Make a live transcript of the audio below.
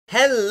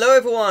Hello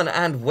everyone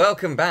and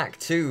welcome back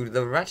to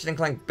the Ratchet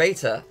Clank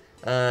Beta.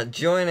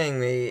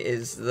 Joining me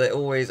is the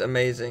always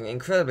amazing,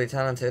 incredibly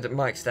talented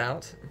Mike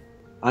Stout.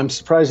 I'm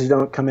surprised you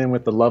don't come in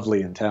with the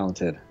lovely and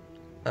talented.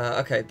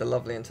 Okay, the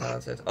lovely and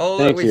talented. Oh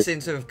look, Thank we you. seem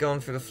to have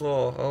gone through the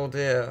floor. Oh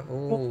dear.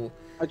 Ooh.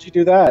 How'd you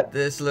do that?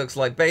 This looks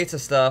like beta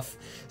stuff.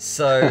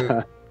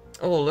 So,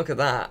 oh look at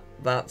that.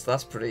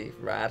 That's pretty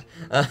rad.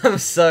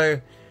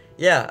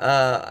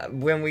 Yeah,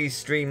 when we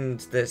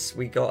streamed this,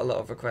 we got a lot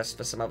of requests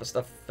for some other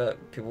stuff that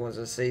people wanted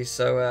to see.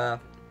 So,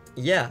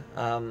 yeah,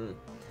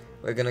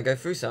 we're going to go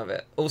through some of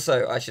it.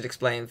 Also, I should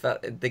explain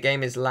that the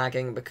game is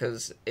lagging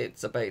because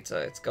it's a beta.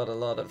 It's got a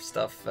lot of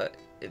stuff that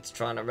it's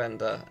trying to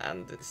render,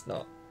 and it's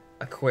not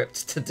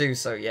equipped to do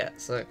so yet.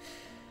 So,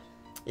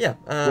 yeah.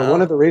 Well,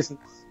 one of the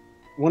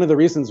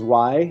reasons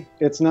why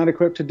it's not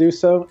equipped to do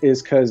so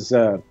is because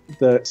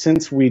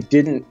since we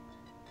didn't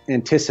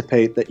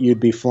anticipate that you'd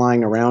be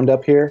flying around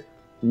up here,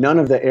 none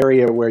of the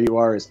area where you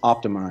are is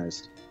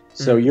optimized.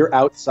 So you're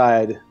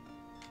outside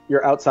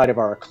of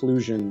our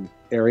occlusion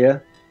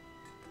area.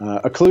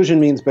 Occlusion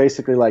means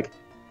basically like,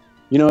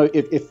 you know,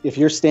 if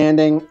you're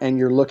standing and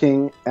you're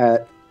looking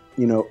at,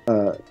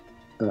 you're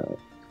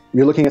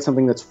looking at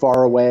something that's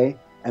far away,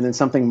 and then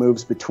something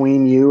moves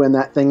between you and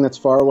that thing that's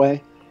far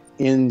away.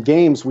 In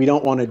games, we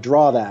don't want to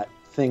draw that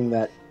thing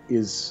that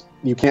is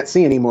you can't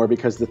see anymore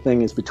because the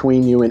thing is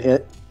between you and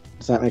it.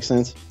 Does that make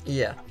sense?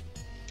 Yeah.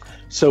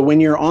 So when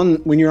you're on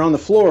the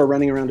floor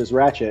running around as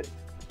Ratchet,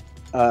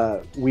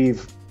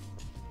 we've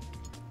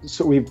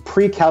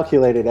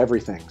pre-calculated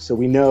everything. So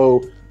we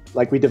know,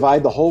 like, we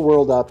divide the whole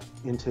world up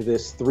into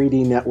this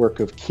 3D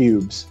network of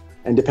cubes,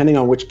 and depending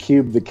on which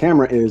cube the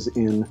camera is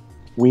in,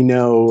 we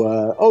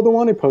know. Oh, the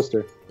wanted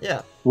poster.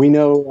 Yeah. We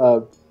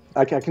know.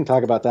 I can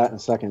talk about that in a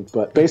second.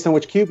 But based on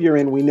which cube you're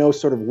in, we know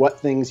sort of what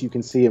things you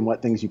can see and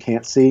what things you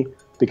can't see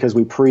because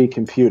we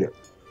pre-compute it.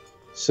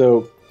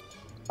 So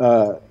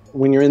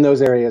when you're in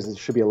those areas, there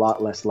should be a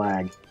lot less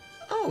lag.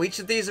 Oh, each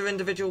of these are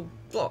individual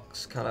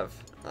blocks, kind of.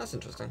 That's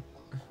interesting.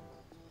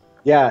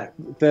 Yeah,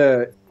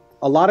 a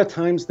lot of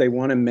times they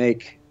want to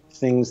make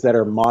things that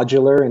are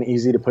modular and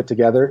easy to put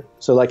together.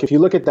 So, like, if you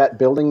look at that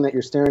building that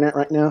you're staring at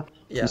right now,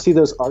 Yeah. you see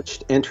those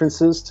arched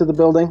entrances to the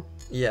building?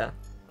 Yeah.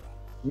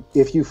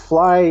 If you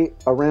fly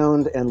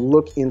around and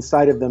look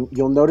inside of them,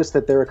 you'll notice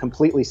that they're a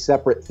completely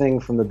separate thing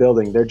from the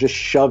building. They're just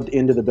shoved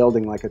into the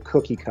building like a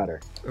cookie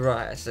cutter.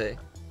 Right, I see.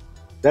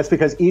 That's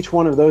because each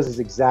one of those is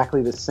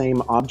exactly the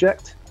same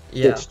object.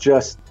 Yeah. It's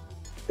just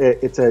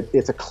it's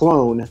a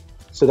clone,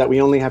 so that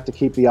we only have to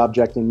keep the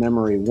object in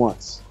memory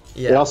once.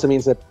 Yeah. It also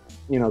means that,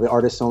 you know, the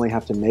artists only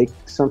have to make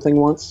something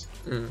once.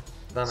 That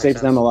makes Saves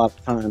sense. them a lot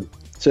of time.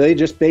 So they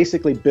just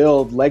basically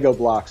build Lego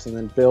blocks and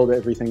then build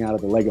everything out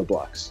of the Lego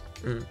blocks.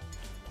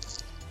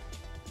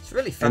 It's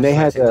really And they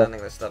had fascinating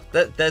learning this stuff.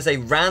 There's a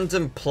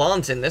random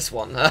plant in this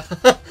one.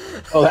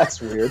 Oh,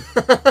 that's weird.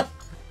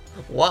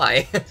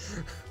 Why?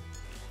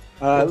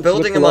 What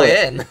building am I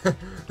in?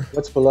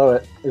 What's below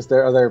it?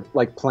 Are there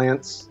like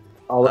plants?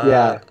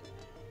 Yeah.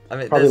 I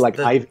mean, Probably like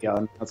the, ivy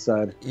on the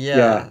outside.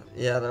 Yeah,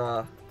 there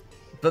are.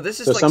 But this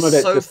is So like some of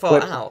it so just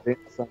far flips out. to the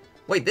inside.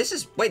 Wait,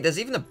 there's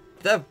even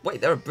there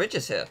are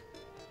bridges here.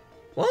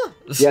 What?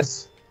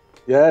 Yes.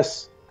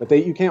 Yes. But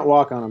you can't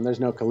walk on them. There's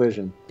no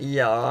collision.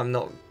 Yeah, I'm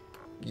not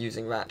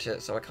using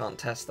Ratchet, so I can't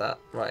test that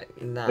right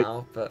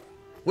now. But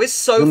we're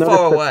so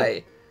far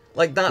away.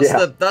 Like that's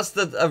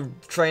the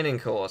training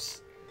course.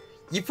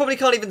 You probably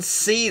can't even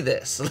see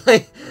this.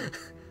 Like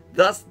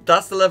that's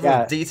the level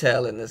of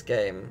detail in this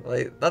game.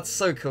 Like that's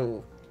so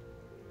cool.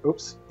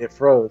 Oops, it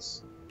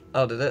froze.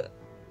 Oh, did it?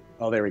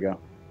 Oh, there we go.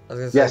 I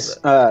was gonna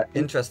say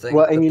interesting.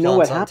 Well, and you know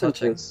what plants aren't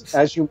happens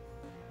touching.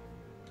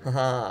 is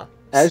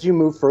as you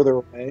move further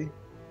away,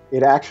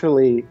 it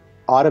actually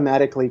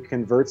automatically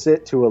converts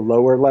it to a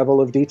lower level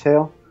of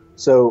detail.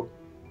 So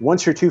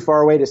once you're too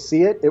far away to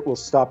see it, it will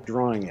stop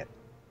drawing it.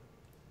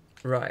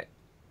 Right.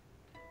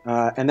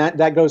 And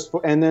that goes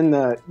for, and then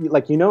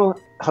like, you know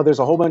how there's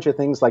a whole bunch of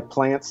things like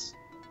plants,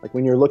 like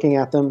when you're looking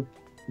at them,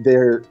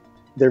 they're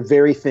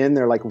very thin.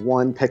 They're like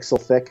 1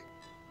 pixel thick.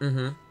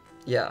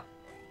 Yeah.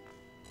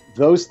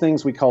 Those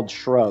things we called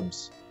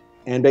shrubs,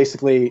 and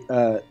basically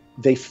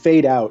they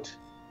fade out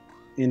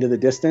into the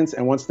distance,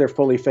 and once they're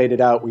fully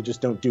faded out, we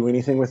just don't do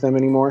anything with them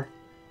anymore.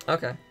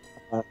 Okay.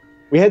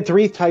 We had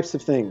 3 types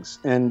of things,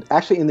 and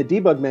actually in the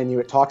debug menu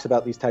it talks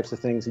about these types of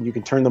things, and you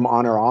can turn them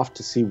on or off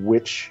to see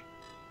which,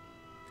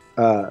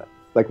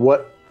 like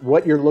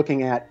what you're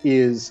looking at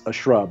is a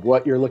shrub,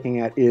 what you're looking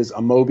at is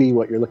a Moby,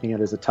 what you're looking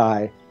at is a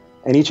tie,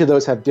 and each of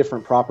those have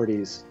different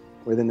properties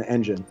within the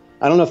engine.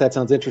 I don't know if that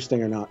sounds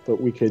interesting or not,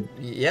 but we could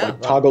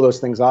toggle those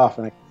things off,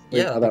 and I can see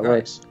how that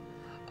works.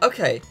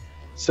 Okay.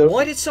 So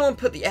why did someone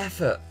put the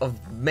effort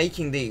of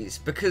making these?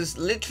 Because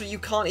literally you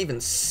can't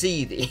even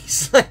see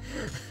these.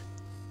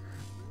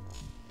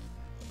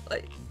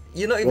 Like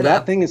you're not even. Well,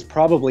 that thing is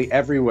probably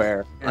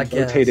everywhere and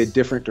rotated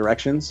different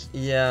directions.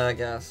 Yeah, I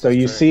guess. So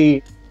you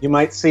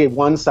might see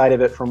one side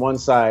of it from one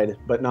side,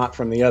 but not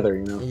from the other.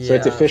 You know, so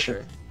it's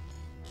efficient.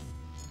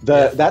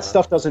 That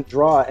stuff doesn't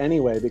draw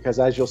anyway, because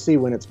as you'll see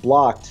when it's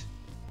blocked,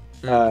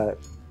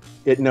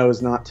 it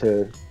knows not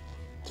to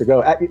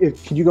go.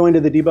 Could you go into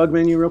the debug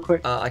menu real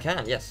quick? I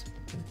can, yes.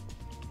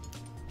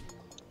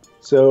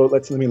 So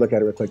let me look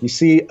at it real quick. You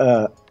see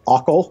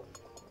Occl?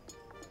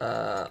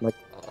 Like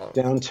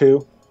down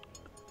 2?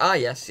 Ah,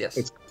 yes.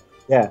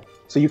 Yeah.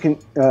 So you can,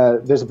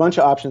 there's a bunch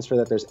of options for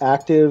that. There's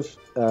active,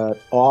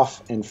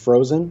 off, and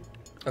frozen.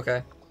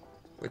 Okay.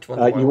 Which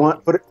one? You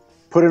want,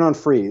 put it on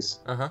freeze.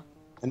 Uh-huh.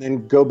 And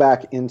then go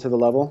back into the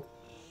level.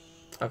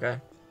 Okay.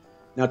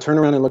 Now turn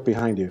around and look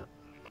behind you.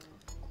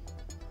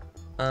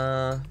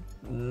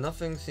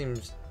 Nothing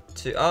seems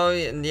to... Oh,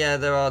 yeah,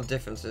 there are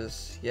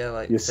differences. Yeah,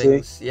 like you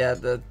things... See? Yeah,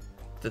 the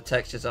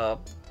textures are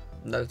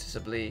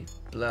noticeably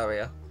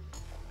blurrier.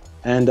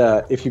 And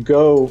if you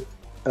go...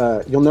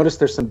 you'll notice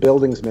there's some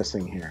buildings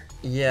missing here.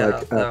 Yeah,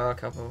 like, there are a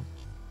couple.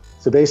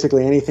 So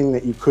basically anything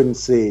that you couldn't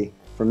see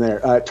from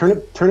there. Turn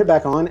it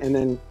back on and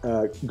then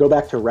go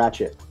back to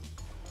Ratchet.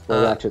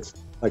 Or Ratchet's...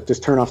 Like,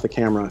 just turn off the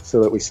camera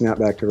so that we snap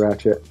back to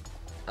Ratchet.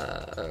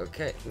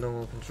 Okay,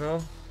 normal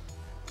control.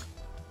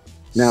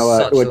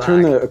 Now, it would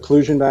turn the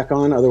occlusion back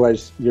on,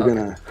 otherwise you're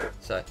gonna...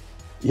 So...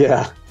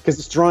 Yeah, because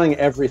it's drawing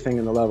everything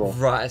in the level.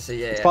 Right, I see,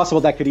 yeah. It's possible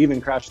that could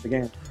even crash the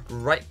game.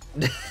 Right.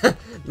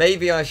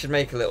 Maybe I should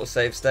make a little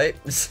save state,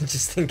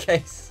 just in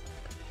case.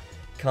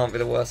 Can't be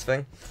the worst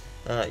thing.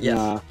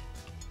 Yeah.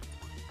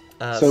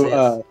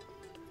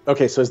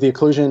 Okay, so is the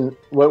occlusion...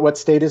 What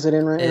state is it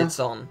in right now? It's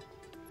on.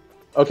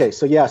 Okay,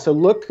 so yeah, so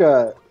look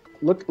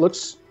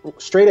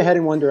straight ahead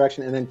in one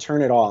direction and then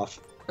turn it off.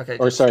 Okay.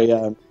 Or sorry,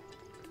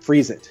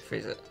 freeze it.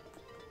 Freeze it.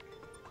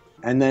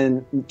 And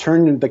then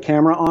turn the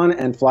camera on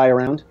and fly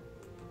around.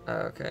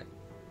 Okay.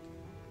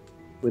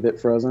 With it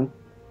frozen.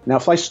 Now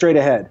fly straight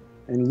ahead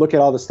and look at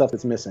all the stuff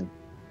that's missing.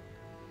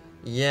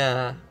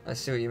 Yeah, I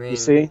see what you mean. You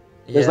see?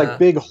 There's like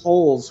big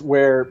holes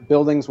where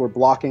buildings were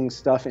blocking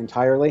stuff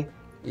entirely.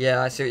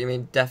 Yeah, I see what you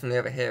mean. Definitely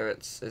over here,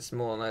 it's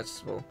more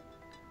noticeable.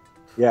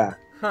 Yeah.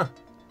 Huh.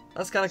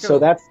 That's kind of cool.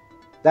 So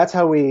that's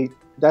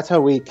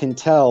how we can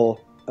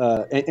tell,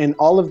 and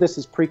all of this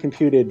is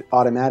pre-computed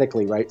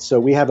automatically, right? So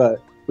we had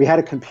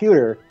a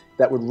computer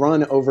that would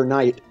run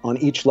overnight on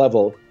each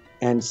level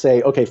and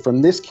say, okay,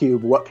 from this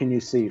cube, what can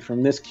you see?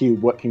 From this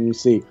cube, what can you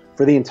see?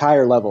 For the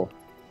entire level,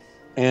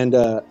 and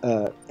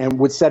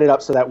would set it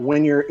up so that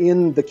when you're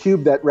in the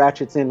cube that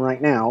Ratchet's in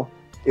right now,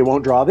 it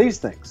won't draw these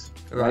things,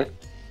 right?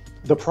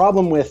 The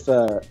problem with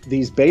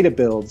these beta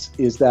builds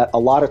is that a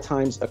lot of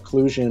times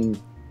occlusion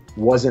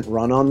wasn't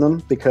run on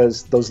them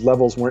because those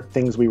levels weren't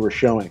things we were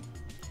showing.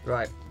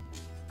 Right.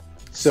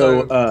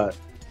 So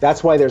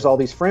that's why there's all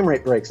these frame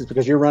rate breaks, is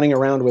because you're running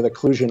around with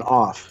occlusion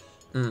off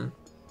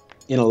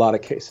in a lot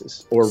of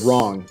cases, or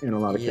wrong in a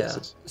lot of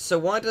cases. So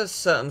why does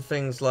certain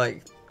things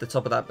like the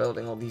top of that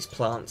building or these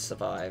plants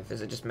survive?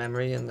 Is it just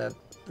memory and they're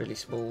really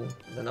small?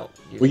 They're not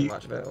using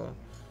much of it? Or?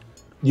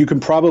 You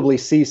can probably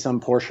see some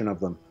portion of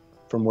them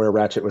from where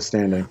Ratchet was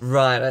standing.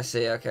 Right, I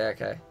see.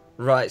 Okay.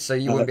 Right, so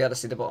you wouldn't be able to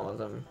see the bottom of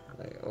them.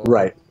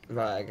 Right.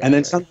 Right. And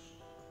then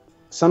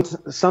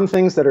some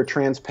things that are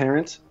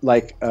transparent,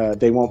 like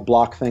they won't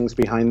block things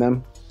behind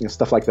them,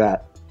 stuff like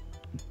that.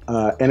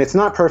 And it's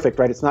not perfect,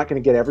 right? It's not going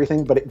to get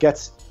everything, but it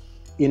gets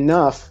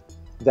enough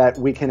that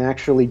we can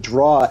actually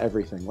draw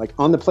everything. Like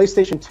on the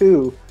PlayStation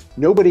 2,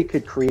 nobody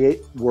could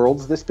create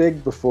worlds this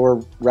big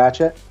before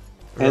Ratchet,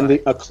 and the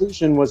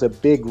occlusion was a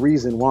big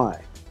reason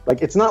why.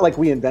 Like, it's not like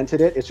we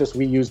invented it, it's just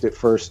we used it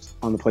first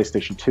on the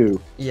PlayStation 2,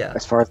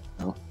 as far as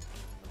I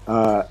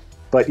know.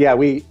 But yeah,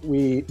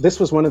 this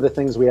was one of the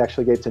things we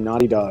actually gave to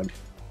Naughty Dog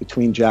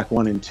between Jack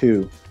 1 and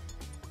 2.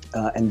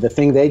 And the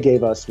thing they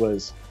gave us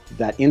was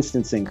that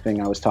instancing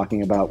thing I was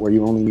talking about, where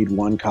you only need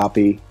one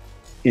copy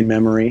in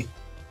memory,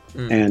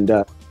 and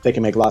they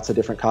can make lots of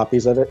different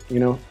copies of it,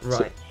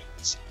 Right.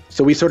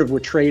 So we sort of were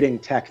trading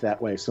tech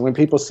that way. So when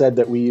people said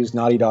that we used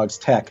Naughty Dog's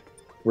tech,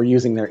 we're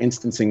using their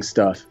instancing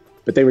stuff,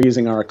 but they were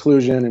using our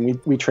occlusion,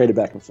 and we traded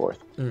back and forth.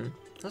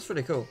 That's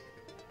really cool.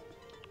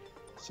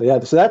 So yeah,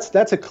 so that's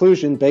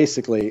occlusion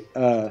basically.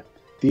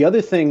 The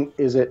other thing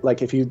is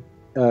like if you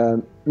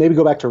maybe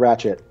go back to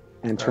Ratchet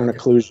and turn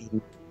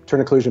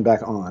occlusion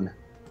back on.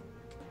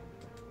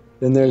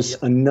 Then there's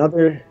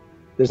another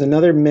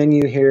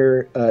menu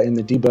here in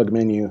the debug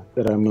menu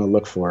that I'm going to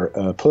look for.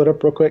 Pull it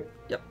up real quick.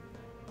 Yep.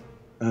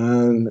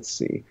 Let's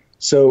see.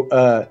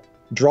 So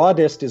draw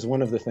dist is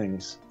one of the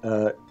things.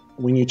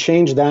 When you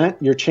change that,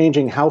 you're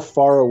changing how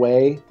far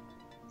away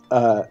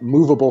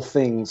movable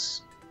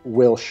things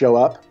will show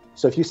up.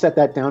 So if you set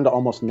that down to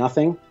almost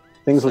nothing,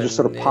 things will just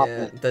sort of pop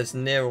in. There's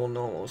near or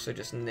normal, so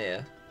just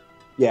near.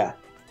 Yeah.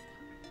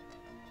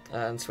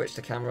 And switch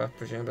the camera,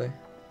 presumably.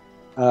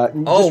 Just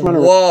run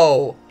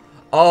whoa!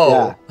 Oh!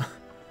 Yeah.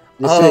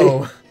 You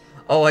see?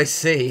 Oh, I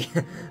see.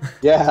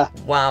 Yeah.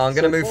 Wow, I'm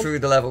going to move through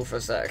the level for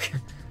a sec.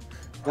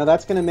 Now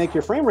that's going to make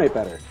your frame rate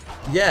better.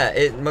 Yeah,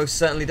 it most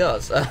certainly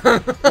does.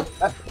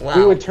 Wow.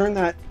 We would turn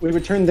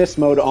this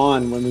mode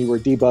on when we were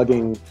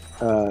debugging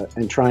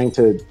and trying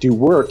to do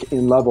work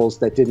in levels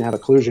that didn't have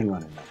occlusion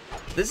running.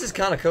 This is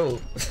kind of cool.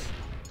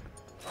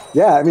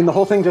 Yeah, I mean the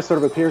whole thing just sort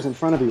of appears in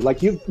front of you.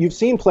 Like you've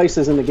seen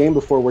places in the game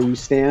before where you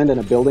stand and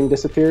a building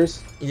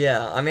disappears.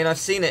 Yeah, I mean I've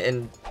seen it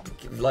in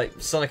like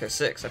Sonic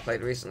 06 I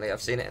played recently.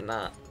 I've seen it in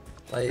that.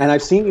 Like, and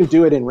I've seen you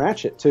do it in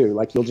Ratchet too.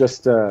 Like you'll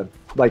just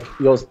like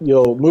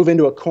you'll move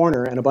into a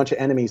corner and a bunch of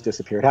enemies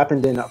disappear. It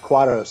happened in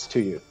Aquados to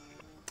you.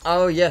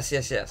 oh yes,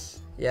 yes, yes.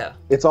 Yeah.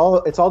 It's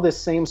all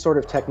this same sort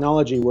of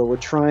technology where we're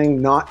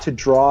trying not to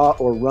draw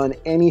or run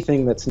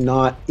anything that's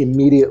not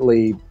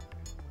immediately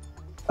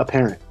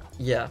apparent.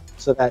 Yeah.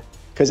 So that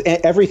because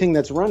everything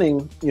that's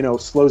running, you know,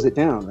 slows it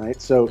down,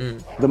 right? So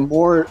the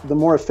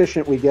more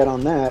efficient we get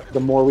on that, the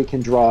more we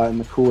can draw and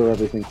the cooler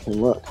everything can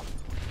look.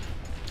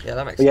 Yeah,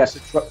 that makes But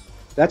sense. yes,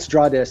 that's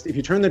draw dist. If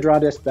you turn the draw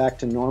dist back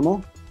to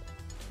normal,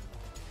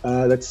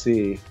 let's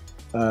see,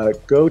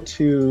 go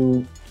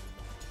to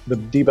the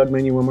debug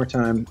menu one more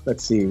time.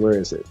 Let's see, where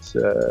is it?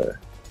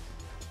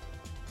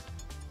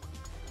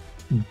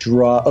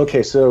 Draw.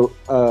 Okay, so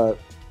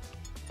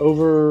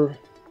over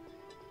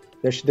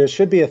there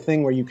should be a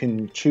thing where you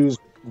can choose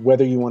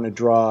whether you want to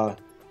draw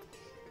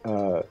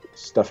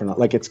stuff or not.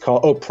 Like it's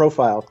called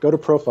profile. Go to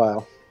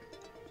profile.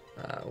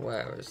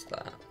 Where is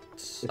that?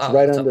 It's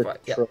right under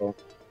control.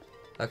 Yep.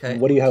 Okay.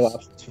 What do you have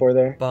options for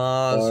there?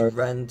 Bars,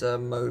 render,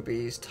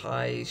 Mobies,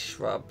 ties,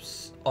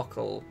 shrubs,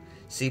 Occl,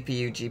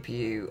 CPU,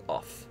 GPU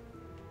off.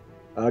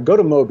 Go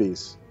to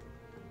Mobies.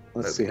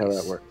 Let's see how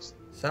that works.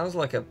 Sounds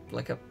like a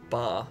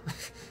bar.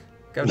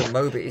 Go to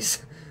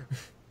Mobies.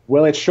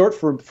 Well, it's short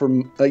for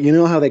you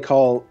know how they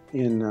call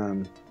in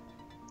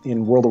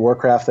World of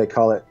Warcraft they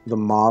call it the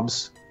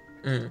mobs.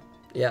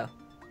 Yeah.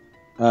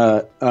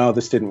 Oh,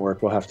 this didn't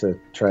work. We'll have to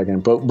try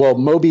again. But well,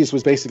 Mobies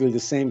was basically the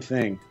same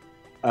thing.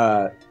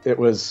 It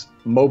was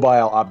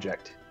mobile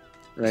object,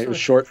 right? It was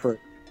short for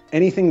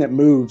anything that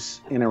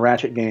moves in a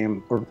Ratchet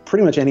game, or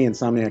pretty much any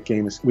Insomniac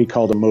game, we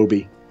called a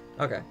Moby.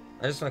 Okay,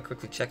 I just want to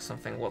quickly check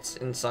something. What's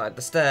inside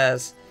the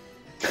stairs?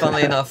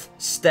 Funnily enough,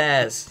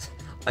 stairs.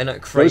 I know,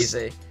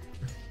 crazy.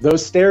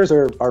 Those stairs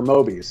are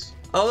Mobies.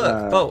 Oh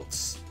look,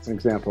 bolts. As an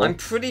example. I'm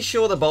pretty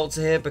sure the bolts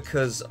are here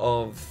because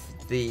of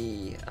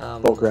the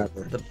bolt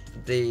grabber.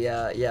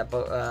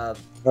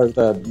 Or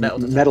the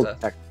metal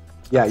detector.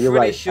 Yeah, you're right.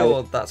 I'm pretty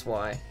sure that's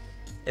why.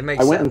 It makes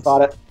sense.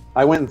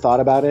 I went and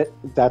thought about it.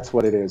 That's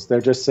what it is.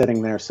 They're just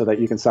sitting there so that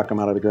you can suck them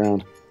out of the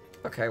ground.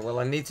 Okay, well,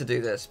 I need to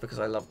do this because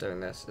I love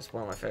doing this. It's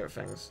one of my favorite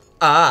things.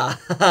 Ah!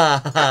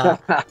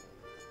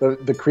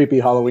 the creepy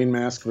Halloween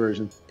mask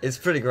version. It's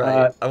pretty great.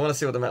 I want to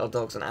see what the Metal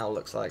Dogs and Owl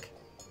looks like.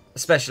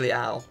 Especially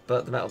Owl,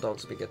 but the Metal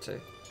Dogs would be good too.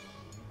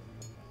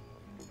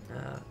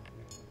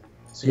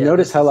 So you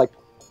notice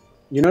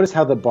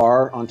how the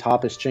bar on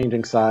top is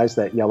changing size,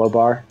 that yellow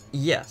bar?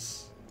 Yes.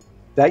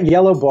 That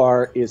yellow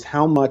bar is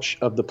how much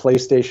of the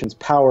PlayStation's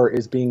power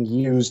is being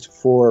used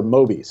for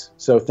Mobies.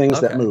 So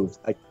things that move,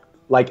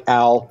 like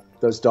Owl,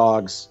 those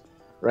dogs,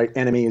 right?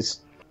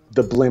 Enemies,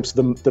 the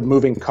blimps, the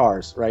moving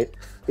cars, right?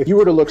 If you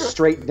were to look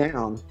straight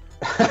down,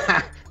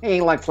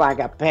 he looks like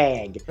a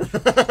pig.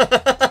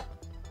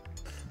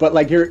 But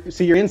like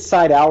you're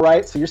inside Owl,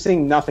 right? So you're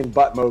seeing nothing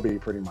but Moby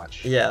pretty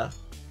much. Yeah.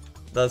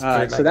 That's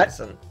pretty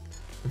magnificent.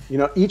 You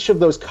know, each of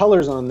those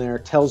colors on there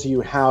tells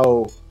you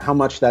how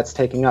much that's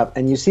taking up.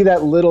 And you see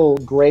that little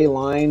gray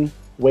line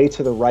way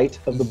to the right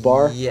of the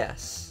bar?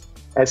 Yes.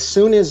 As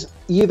soon as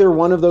either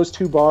one of those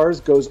two bars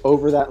goes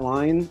over that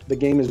line, the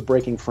game is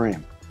breaking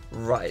frame.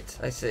 Right,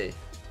 I see.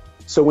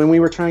 So when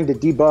we were trying to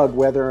debug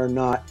whether or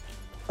not,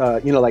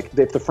 like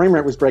if the frame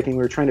rate was breaking,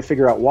 we were trying to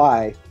figure out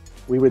why,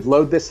 we would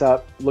load this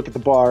up, look at the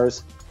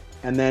bars,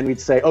 and then we'd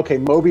say, okay,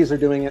 Mobies are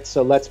doing it,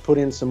 so let's put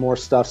in some more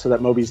stuff so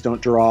that Mobies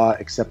don't draw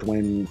except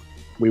when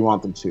we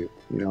want them to,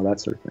 that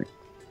sort of thing.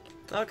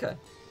 Okay,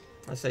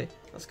 I see.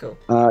 That's cool.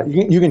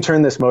 You can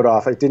turn this mode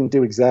off. It didn't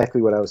do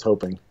exactly what I was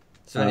hoping.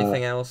 Is there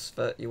anything else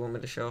that you want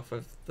me to show off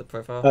with the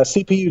profile?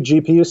 CPU,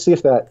 GPU, see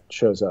if that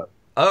shows up.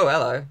 Oh,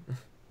 hello.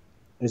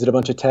 Is it a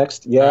bunch of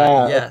text?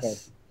 Yeah. Yes, okay.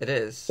 It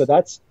is. So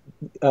that's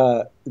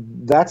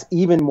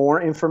even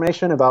more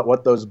information about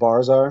what those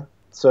bars are.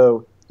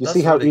 So you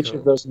see how each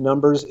of those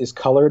numbers is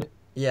colored?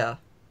 Yeah.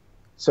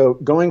 So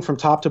going from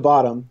top to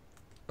bottom,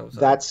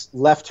 that's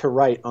left to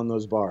right on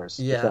those bars.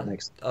 Yeah. If that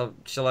makes sense.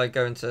 Shall I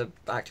go into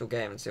actual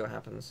game and see what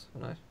happens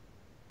when I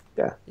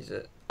use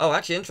it? Oh,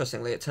 actually,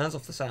 interestingly, it turns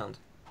off the sound.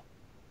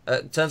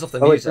 It turns off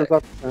the music.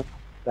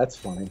 That's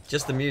funny.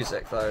 Just the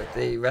music, though.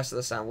 The rest of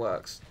the sound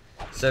works.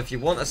 So if you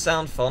want a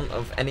sound font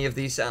of any of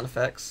these sound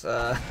effects,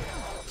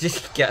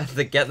 just get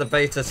the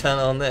beta, turn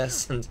on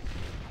this, and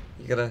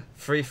you got a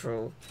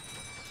free-for-all.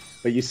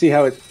 But you see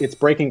how it's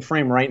breaking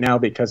frame right now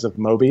because of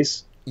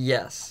Mobies?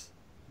 Yes.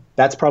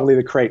 That's probably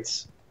the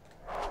crates.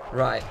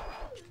 Right.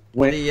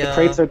 When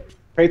the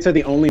crates are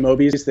the only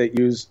Mobies that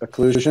use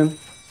Occlusion.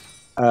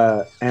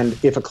 And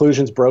if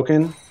Occlusion's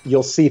broken,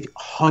 you'll see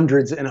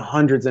hundreds and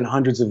hundreds and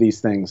hundreds of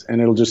these things,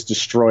 and it'll just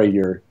destroy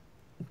your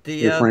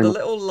frame. The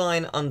little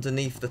line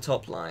underneath the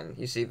top line,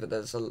 you see that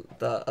there's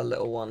a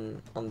little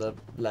one on the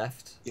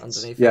left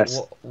underneath. Yes,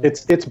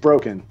 it's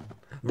broken.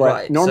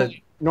 But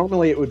right.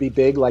 Normally it would be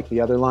big like the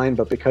other line,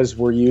 but because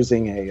we're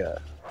using a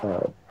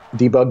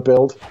debug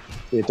build,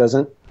 it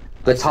doesn't.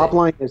 The top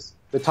line is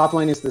the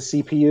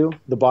CPU.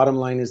 The bottom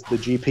line is the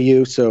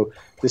GPU. So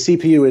the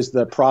CPU is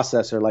the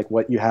processor, like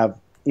what you have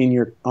on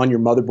your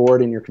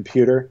motherboard in your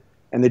computer,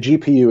 and the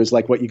GPU is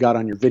like what you got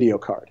on your video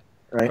card,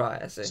 right?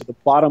 Right, I see. So the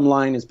bottom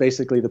line is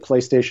basically the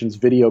PlayStation's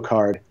video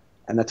card,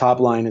 and the top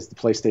line is the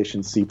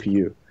PlayStation's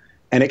CPU,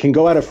 and it can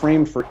go out of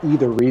frame for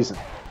either reason,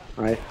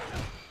 right?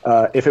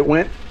 If it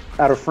went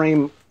out of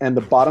frame and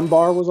the bottom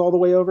bar was all the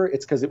way over,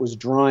 it's because it was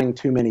drawing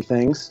too many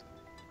things.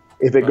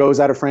 If it goes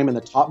out of frame in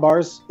the top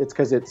bars, it's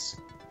because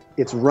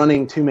it's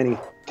running too many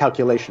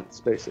calculations,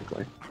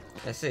 basically.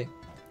 I see.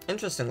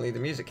 Interestingly, the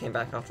music came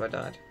back after I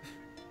died.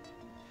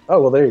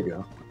 Oh, well, there you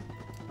go.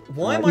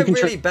 Why am I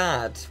really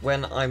bad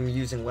when I'm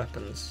using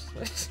weapons?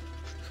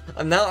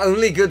 I'm now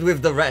only good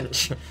with the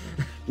wrench.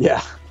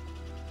 Yeah.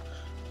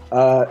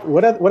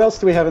 What else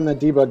do we have in the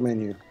debug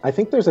menu? I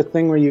think there's a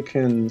thing where you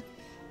can...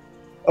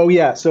 Oh,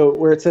 yeah, so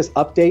where it says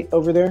update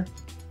over there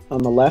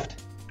on the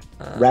left,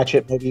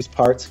 Ratchet Movies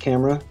Parts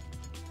Camera.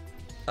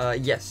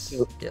 Yes,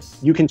 so yes.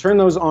 You can turn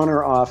those on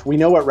or off. We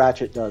know what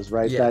Ratchet does,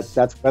 right? Yes.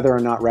 That's whether or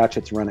not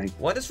Ratchet's running.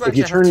 Why does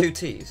Ratchet have two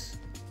T's?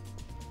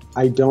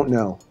 I don't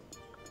know.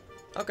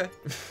 Okay.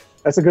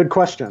 That's a good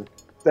question.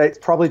 It's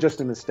probably just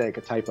a mistake,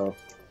 a typo.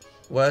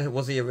 Well,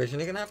 was he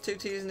originally going to have two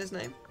T's in his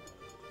name?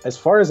 As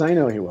far as I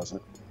know, he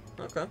wasn't.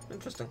 Okay,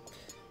 interesting.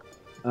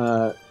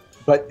 But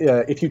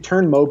if you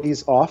turn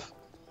Mobies off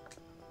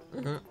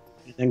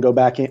and go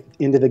back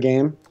into the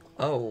game,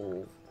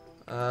 you'll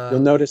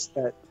notice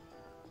that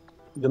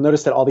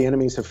all the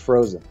enemies have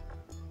frozen.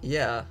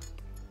 Yeah.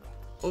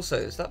 Also,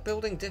 is that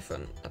building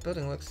different? That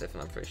building looks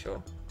different, I'm pretty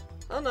sure.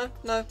 Oh,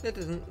 no, it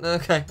isn't.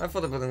 Okay, I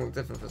thought the building looked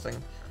different for a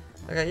second.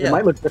 Okay, yeah. It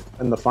might look different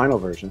in the final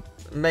version.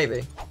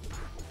 Maybe.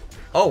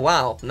 Oh,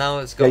 wow. Now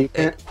it's got... Yeah, you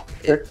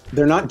can't,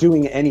 they're not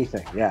doing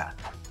anything, yeah.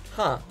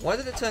 Huh. Why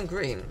did it turn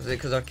green? Was it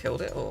because I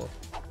killed it, or...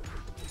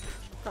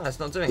 Oh, it's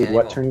not doing it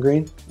anymore. What turned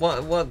green?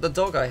 Well, the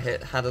dog I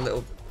hit had a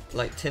little,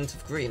 like, tint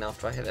of green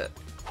after I hit it.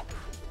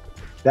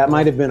 That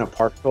might have been a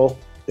particle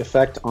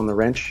effect on the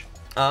wrench.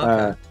 Oh,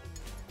 okay.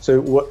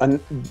 So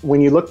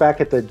when you look back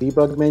at the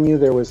debug menu,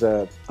 there was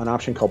an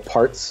option called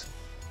parts.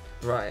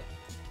 Right.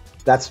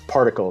 That's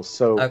particles.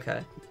 So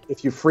okay.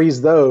 If you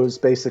freeze those,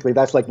 basically,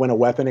 that's like when a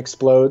weapon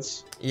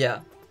explodes. Yeah.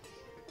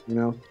 You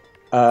know?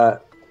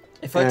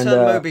 If I turn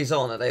Mobies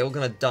on, are they all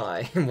going to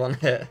die in one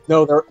hit?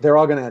 No, they're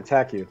all going to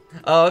attack you.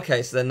 Oh,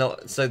 okay, so they're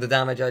not... So the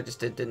damage I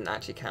just did didn't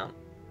actually count.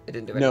 It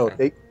didn't do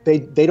anything.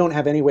 No, they don't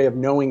have any way of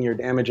knowing you're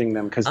damaging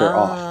them because they're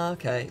off. Ah,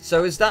 okay.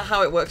 So is that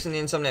how it works in the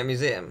Insomniac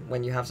Museum?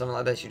 When you have something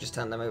like this, you just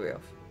turn the movie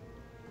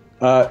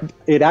off?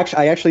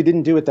 I actually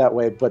didn't do it that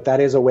way, but that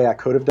is a way I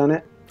could have done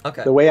it.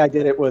 Okay. The way I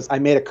did it was I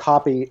made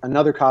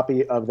another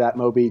copy of that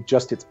Moby,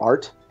 just its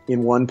art,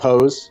 in one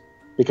pose,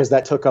 because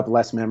that took up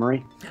less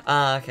memory.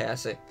 Ah, okay, I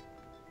see.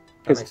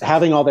 Because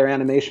having all their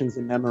animations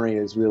in memory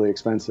is really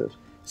expensive.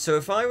 So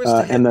if I was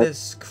to hit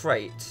this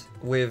crate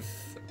with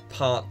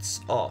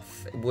parts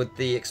off, would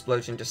the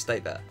explosion just stay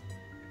there?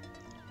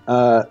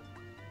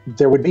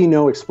 There would be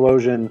no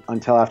explosion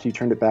until after you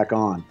turned it back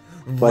on.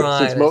 But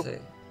right,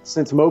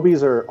 since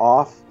Mobies are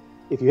off,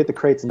 if you hit the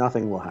crates,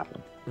 nothing will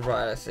happen.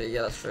 Right, I see.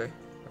 Yeah, that's true.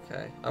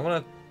 Okay, I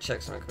want to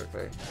check something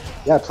quickly.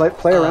 Yeah,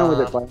 play around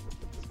with it.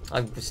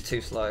 I was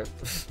too slow.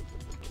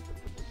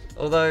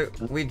 Although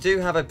we do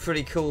have a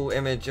pretty cool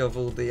image of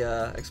all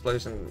the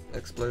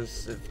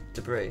explosive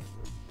debris.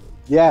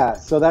 Yeah,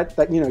 so that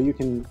you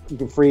can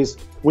freeze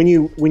when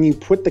you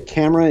put the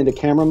camera into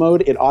camera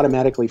mode, it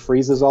automatically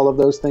freezes all of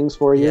those things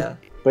for you. Yeah.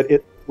 But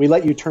we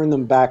let you turn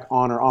them back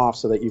on or off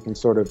so that you can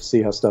sort of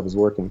see how stuff is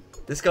working.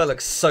 This guy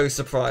looks so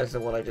surprised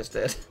at what I just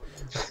did.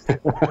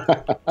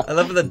 I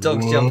love the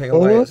dog's jumping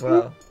away as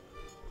well.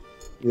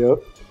 Yep.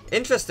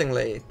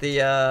 Interestingly,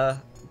 the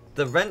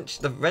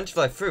wrench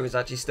fly through is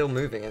actually still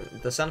moving, and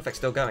the sound effect's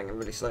still going in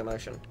really slow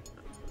motion.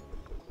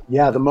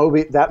 Yeah,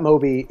 that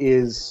Moby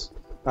is.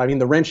 I mean,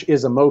 the wrench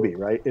is a Moby,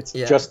 right? It's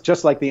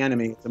just like the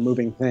enemy. It's a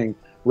moving thing.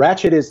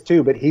 Ratchet is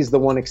too, but he's the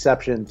one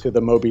exception to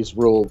the Moby's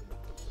rule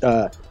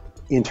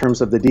in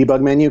terms of the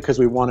debug menu, because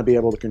we want to be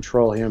able to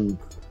control him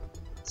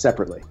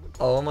separately.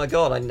 Oh my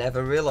god, I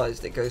never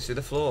realized it goes through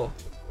the floor.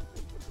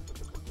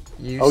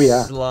 You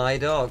sly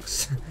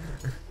dogs.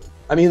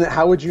 I mean,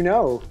 how would you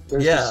know?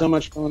 There's just so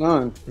much going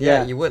on.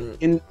 Yeah, you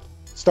wouldn't.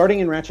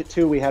 Starting in Ratchet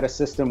 2, we had a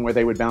system where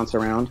they would bounce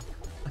around,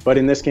 but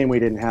in this game we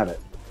didn't have it.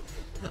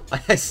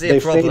 I see a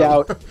problem. They fade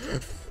out.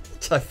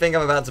 I think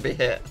I'm about to be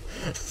hit.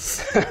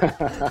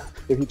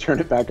 If you turn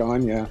it back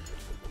on, yeah.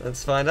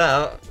 Let's find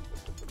out.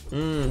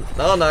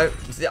 Oh no.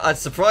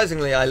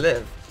 Surprisingly, I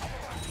live.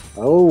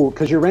 Oh,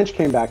 because your wrench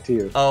came back to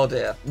you. Oh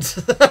dear.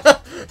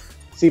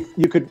 See,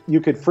 you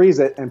could freeze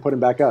it and put him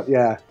back up.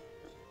 Yeah.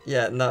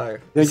 Yeah, no.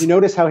 Did you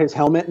notice how his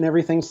helmet and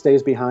everything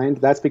stays behind?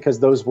 That's because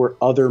those were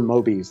other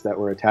Mobies that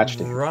were attached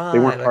to him. Right, they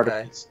weren't part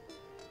of his.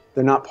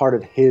 They're not part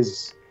of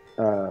his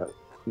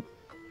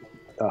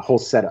whole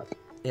setup.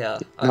 Yeah.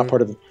 Not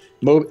part of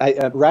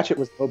Ratchet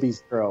was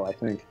Moby's girl, I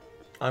think.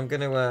 I'm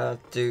gonna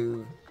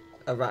do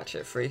a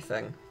Ratchet free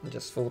thing and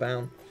just fall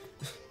down.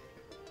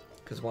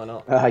 Because why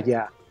not?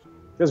 Yeah.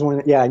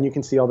 Because yeah, and you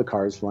can see all the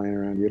cars flying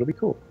around you. It'll be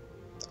cool.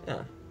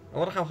 Yeah. I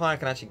wonder how high I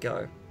can actually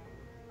go.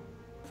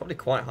 Probably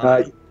quite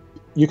high.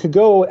 You could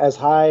go as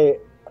high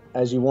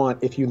as you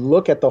want. If you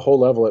look at the whole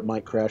level, it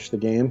might crash the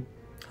game.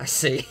 I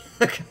see.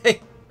 Okay.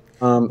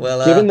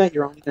 Well, given that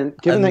you're on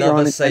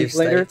an save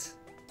emulator,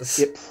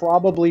 state. it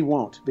probably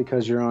won't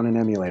because you're on an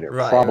emulator.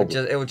 Right. Probably.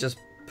 It would just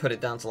put it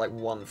down to like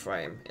 1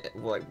 frame,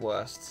 like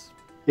worst.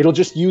 It'll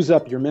just use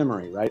up your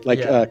memory, right? Like,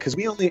 because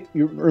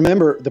you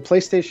remember the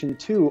PlayStation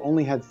 2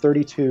 only had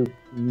 32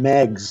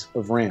 megs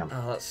of RAM.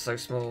 Oh, that's so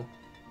small.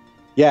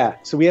 Yeah,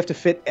 so we have to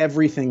fit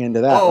everything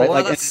into that. Oh, right? wow,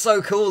 Like, that's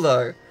so cool,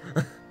 though.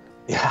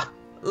 Yeah.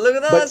 Look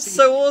at that, that's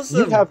so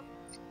awesome.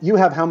 You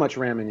have how much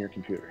RAM in your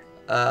computer?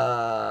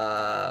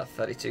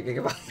 32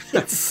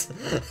 gigabytes.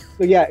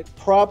 So yeah,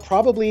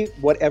 probably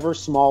whatever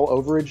small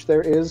overage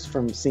there is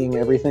from seeing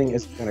everything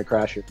is going to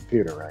crash your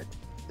computer, right?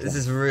 This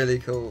is really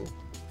cool.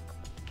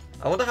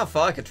 I wonder how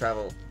far I could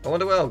travel. I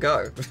wonder where I'll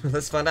go.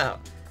 Let's find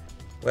out.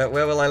 Where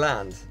will I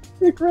land?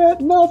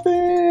 Regret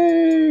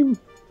nothing!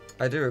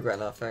 I do regret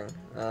nothing.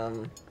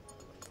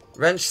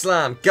 Wrench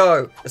slam,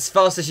 go! As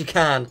fast as you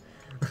can.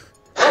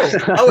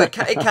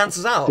 it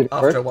cancels out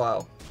after a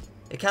while.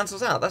 It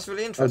cancels out. That's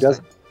really interesting. Oh, does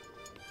it?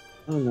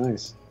 Oh,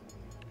 nice.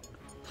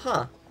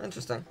 Huh,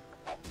 interesting.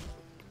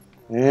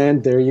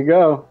 And there you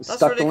go. That's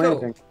Stuck really the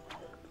landing. cool.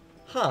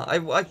 Huh,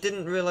 I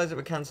didn't realise it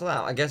would cancel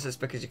out. I guess it's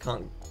because you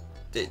can't...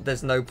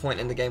 There's no point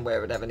in the game where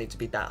it would ever need to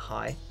be that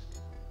high.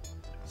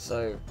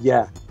 So...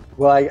 Yeah.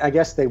 Well, I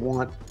guess they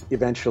want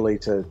eventually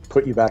to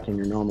put you back in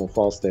your normal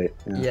fall state.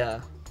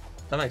 Yeah.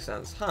 That makes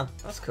sense. Huh,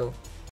 that's cool.